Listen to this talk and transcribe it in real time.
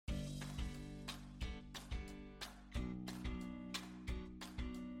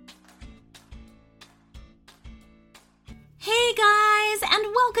Hey guys,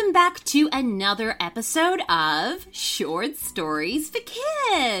 and welcome back to another episode of Short Stories for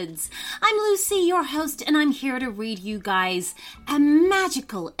Kids. I'm Lucy, your host, and I'm here to read you guys a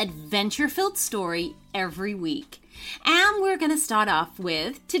magical, adventure-filled story every week. And we're going to start off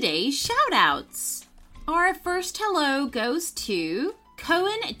with today's shout-outs. Our first hello goes to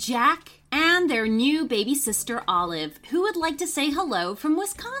Cohen, Jack, and their new baby sister Olive, who would like to say hello from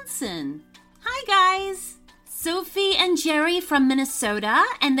Wisconsin. Hi guys! Sophie and Jerry from Minnesota,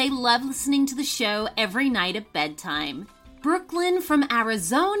 and they love listening to the show every night at bedtime. Brooklyn from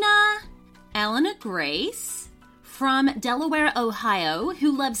Arizona. Eleanor Grace from Delaware, Ohio,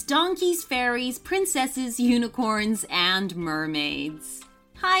 who loves donkeys, fairies, princesses, unicorns, and mermaids.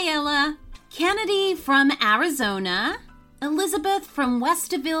 Hi, Ella. Kennedy from Arizona. Elizabeth from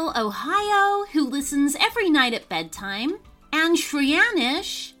Westerville, Ohio, who listens every night at bedtime. And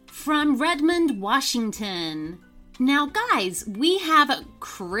Shriyanish from Redmond, Washington. Now, guys, we have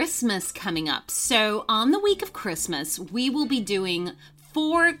Christmas coming up. So on the week of Christmas, we will be doing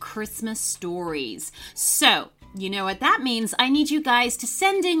 4 Christmas stories. So, you know what that means. I need you guys to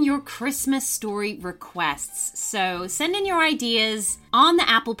send in your Christmas story requests. So send in your ideas on the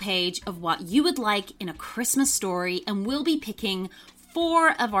Apple page of what you would like in a Christmas story, and we'll be picking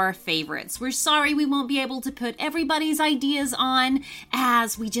 4 of our favorites. We're sorry we won't be able to put everybody's ideas on,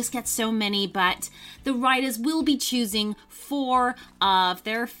 as we just get so many, but the writers will be choosing 4 of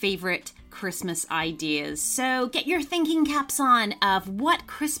their favorite Christmas ideas. So get your thinking caps on of what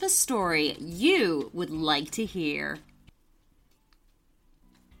Christmas story you would like to hear.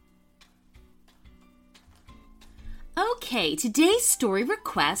 Okay, today's story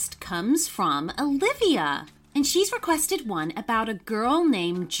request comes from Olivia. And she's requested one about a girl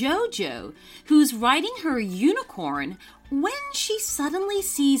named JoJo who's riding her unicorn when she suddenly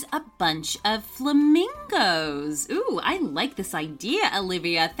sees a bunch of flamingos. Ooh, I like this idea,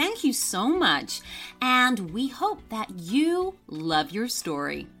 Olivia. Thank you so much. And we hope that you love your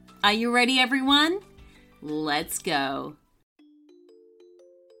story. Are you ready, everyone? Let's go.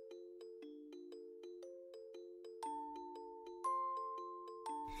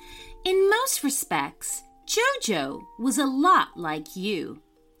 In most respects, JoJo was a lot like you.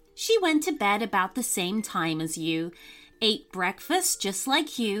 She went to bed about the same time as you, ate breakfast just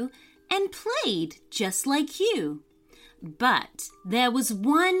like you, and played just like you. But there was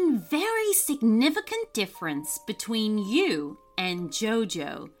one very significant difference between you and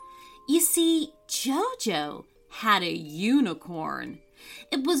JoJo. You see, JoJo had a unicorn.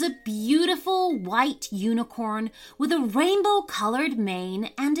 It was a beautiful white unicorn with a rainbow-colored mane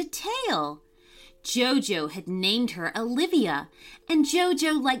and a tail. JoJo had named her Olivia, and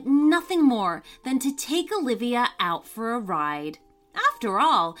JoJo liked nothing more than to take Olivia out for a ride. After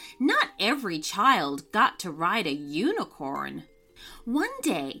all, not every child got to ride a unicorn. One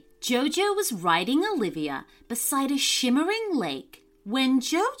day, JoJo was riding Olivia beside a shimmering lake when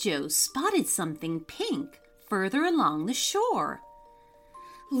JoJo spotted something pink further along the shore.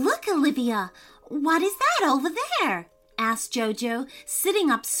 "Look, Olivia, what is that over there?" asked JoJo,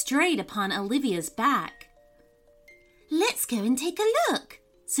 sitting up straight upon Olivia's back. "Let's go and take a look,"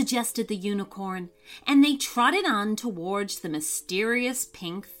 suggested the unicorn, and they trotted on towards the mysterious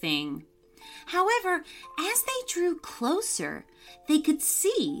pink thing. However, as they drew closer, they could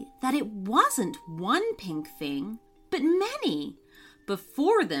see that it wasn't one pink thing, but many.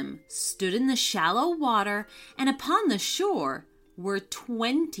 Before them stood in the shallow water, and upon the shore were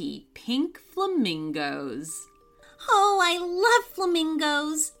 20 pink flamingos. "Oh, I love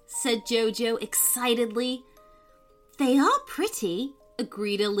flamingos," said JoJo excitedly. "They are pretty,"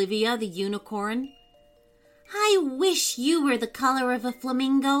 agreed Olivia the unicorn. "I wish you were the color of a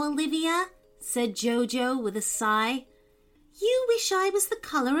flamingo, Olivia," said JoJo with a sigh. "You wish I was the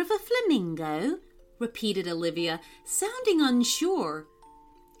color of a flamingo?" repeated Olivia, sounding unsure.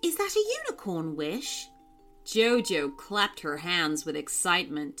 "Is that a unicorn wish?" JoJo clapped her hands with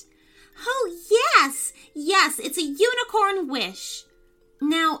excitement. "Oh, yes! Yes, it's a unicorn wish!"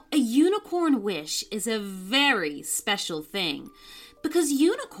 Now, a unicorn wish is a very special thing because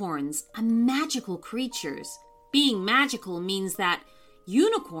unicorns are magical creatures. Being magical means that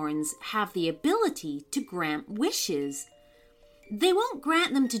unicorns have the ability to grant wishes. They won't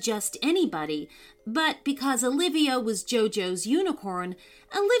grant them to just anybody, but because Olivia was JoJo's unicorn,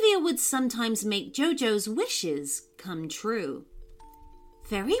 Olivia would sometimes make JoJo's wishes come true.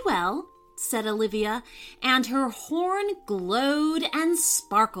 "Very well," said Olivia, and her horn glowed and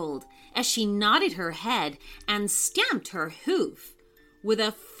sparkled as she nodded her head and stamped her hoof. With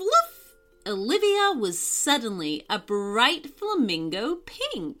a fluff, Olivia was suddenly a bright flamingo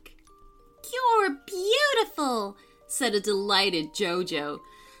pink. "You're beautiful," said a delighted JoJo.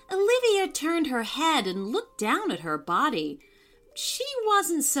 Olivia turned her head and looked down at her body. She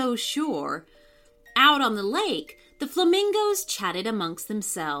wasn't so sure. Out on the lake, the flamingos chatted amongst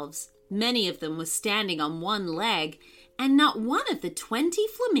themselves. Many of them were standing on one leg, and not one of the 20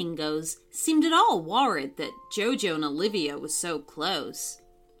 flamingos seemed at all worried that JoJo and Olivia were so close.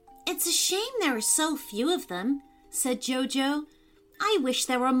 "It's a shame there are so few of them," said JoJo. "I wish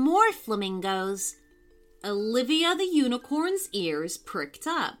there were more flamingos." Olivia the unicorn's ears pricked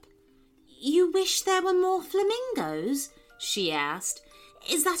up. "You wish there were more flamingos?" she asked.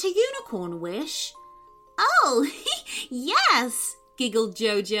 "Is that a unicorn wish?" "Oh, yes," giggled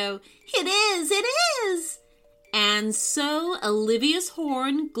JoJo. It is. And so Olivia's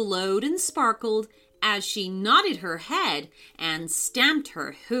horn glowed and sparkled as she nodded her head and stamped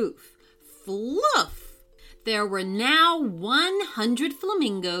her hoof. Fluff! There were now 100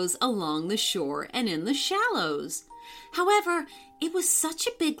 flamingos along the shore and in the shallows. However, it was such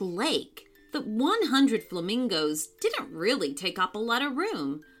a big lake that 100 flamingos didn't really take up a lot of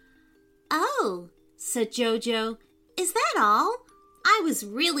room. "Oh," said JoJo, "is that all? I was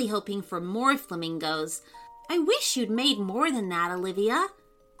really hoping for more flamingos. I wish you'd made more than that, Olivia."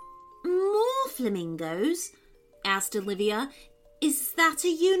 "More flamingos?" asked Olivia. "Is that a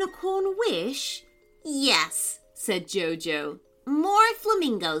unicorn wish?" "Yes," said JoJo. "More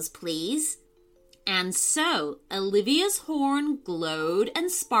flamingos, please." And so Olivia's horn glowed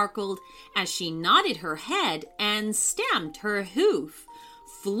and sparkled as she nodded her head and stamped her hoof.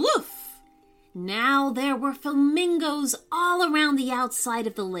 Fluff! Now there were flamingos all around the outside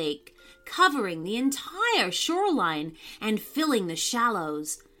of the lake, covering the entire shoreline and filling the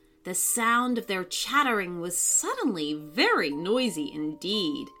shallows. The sound of their chattering was suddenly very noisy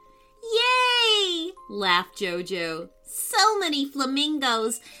indeed. "Yay!" laughed JoJo. "So many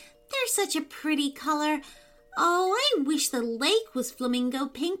flamingos! They're such a pretty color. Oh, I wish the lake was flamingo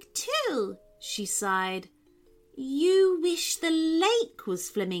pink too," she sighed. "You wish the lake was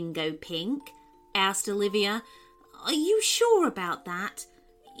flamingo pink?" asked Olivia. "Are you sure about that?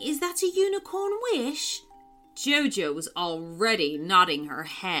 Is that a unicorn wish?" JoJo was already nodding her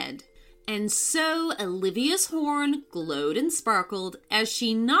head. And so Olivia's horn glowed and sparkled as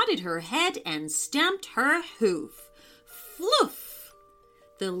she nodded her head and stamped her hoof. Fluff!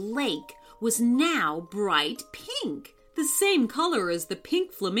 The lake was now bright pink, the same color as the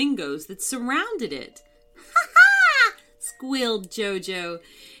pink flamingos that surrounded it. "Ha-ha!" squealed JoJo.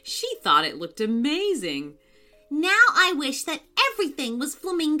 She thought it looked amazing. "Now I wish that everything was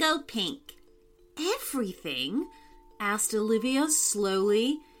flamingo pink." "Everything?" asked Olivia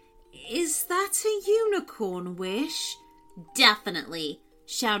slowly. "Is that a unicorn wish?" "Definitely,"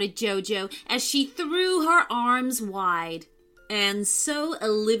 shouted JoJo as she threw her arms wide. And so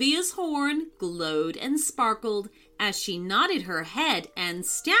Olivia's horn glowed and sparkled as she nodded her head and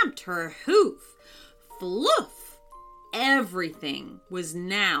stamped her hoof. Fluff! Everything was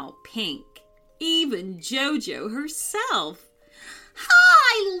now pink, even JoJo herself.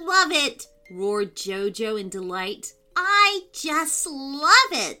 "I love it!" roared JoJo in delight. "I just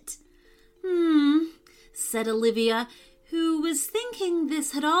love it!" Said Olivia, who was thinking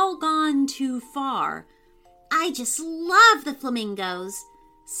this had all gone too far. "I just love the flamingos,"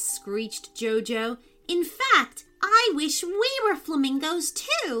 screeched JoJo. "In fact, I wish we were flamingos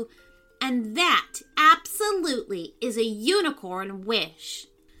too. And that absolutely is a unicorn wish."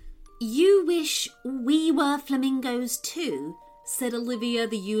 "You wish we were flamingos too?" said Olivia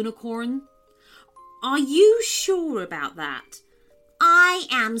the unicorn. "Are you sure about that?" "I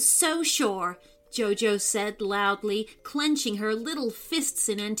am so sure," JoJo said loudly, clenching her little fists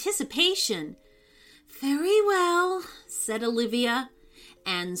in anticipation. "Very well," said Olivia.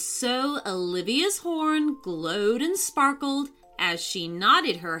 And so Olivia's horn glowed and sparkled as she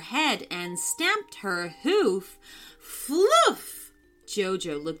nodded her head and stamped her hoof. Fluff!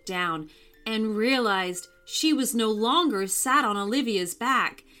 JoJo looked down and realized she was no longer sat on Olivia's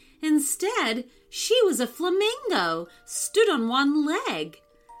back. Instead, she was a flamingo, stood on one leg.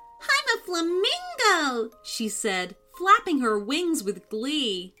 "I'm a flamingo," she said, flapping her wings with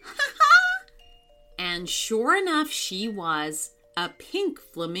glee. "Ha-ha!" And sure enough, she was. A pink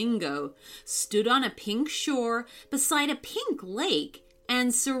flamingo stood on a pink shore beside a pink lake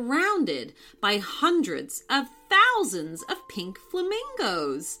and surrounded by hundreds of thousands of pink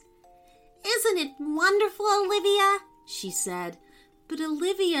flamingos. "Isn't it wonderful, Olivia?" she said. But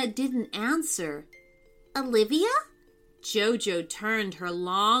Olivia didn't answer. "Olivia?" JoJo turned her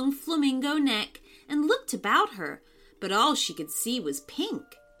long flamingo neck and looked about her, but all she could see was pink.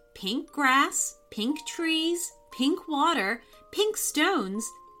 Pink grass, pink trees, pink water, pink stones,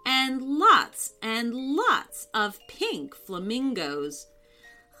 and lots of pink flamingos.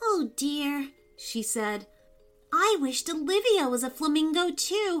 "Oh dear," she said. "I wished Olivia was a flamingo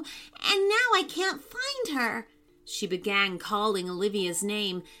too, and now I can't find her." She began calling Olivia's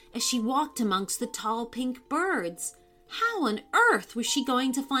name as she walked amongst the tall pink birds. How on earth was she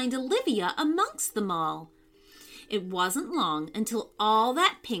going to find Olivia amongst them all? It wasn't long until all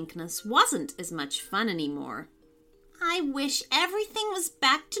that pinkness wasn't as much fun anymore. "I wish everything was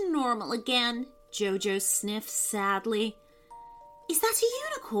back to normal again," JoJo sniffed sadly. "Is that a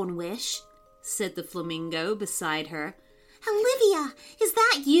unicorn wish?" said the flamingo beside her. "Olivia, is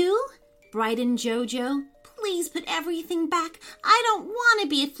that you?" brightened JoJo. "Please put everything back. I don't want to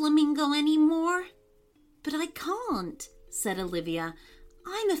be a flamingo anymore." "But I can't," said Olivia.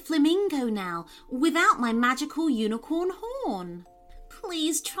 "I'm a flamingo now, without my magical unicorn horn."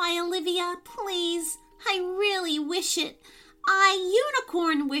 "Please try, Olivia, please. I really wish it. I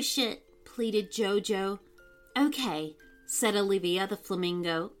unicorn wish it," pleaded JoJo. "Okay," said Olivia the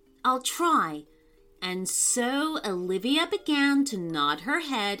flamingo. "I'll try." And so Olivia began to nod her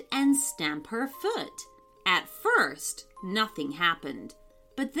head and stamp her foot. At first, nothing happened.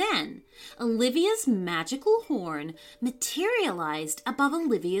 But then, Olivia's magical horn materialized above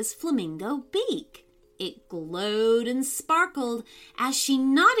Olivia's flamingo beak. It glowed and sparkled as she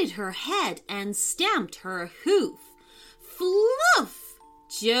nodded her head and stamped her hoof. Floof!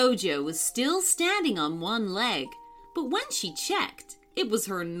 JoJo was still standing on one leg, but when she checked, it was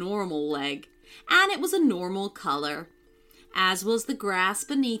her normal leg, and it was a normal color, as was the grass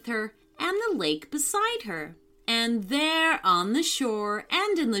beneath her and the lake beside her. And there on the shore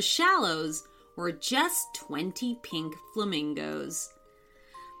and in the shallows were just 20 pink flamingos.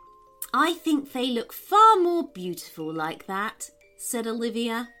 "I think they look far more beautiful like that," said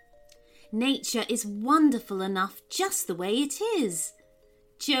Olivia. "Nature is wonderful enough just the way it is."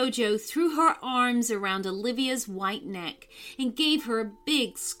 JoJo threw her arms around Olivia's white neck and gave her a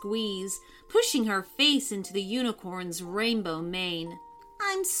big squeeze, pushing her face into the unicorn's rainbow mane.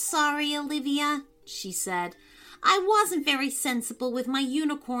 "I'm sorry, Olivia," she said. "I wasn't very sensible with my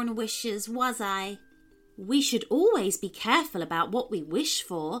unicorn wishes, was I?" "We should always be careful about what we wish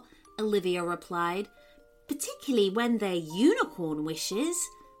for," Olivia replied, "particularly when they're unicorn wishes."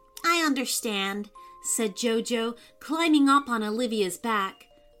 "I understand," said JoJo, climbing up on Olivia's back.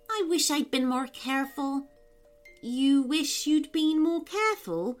 "I wish I'd been more careful." "You wish you'd been more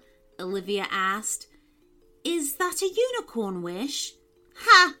careful?" Olivia asked. "Is that a unicorn wish?"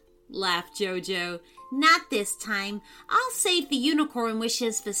 "Ha!" laughed JoJo. "Not this time. I'll save the unicorn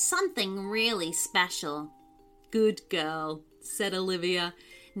wishes for something really special." "Good girl," said Olivia.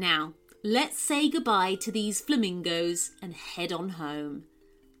 "Now, let's say goodbye to these flamingos and head on home."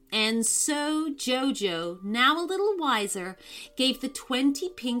 And so JoJo, now a little wiser, gave the 20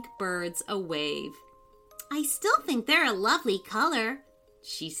 pink birds a wave. "I still think they're a lovely color,"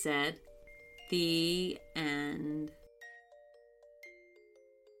 she said. The end.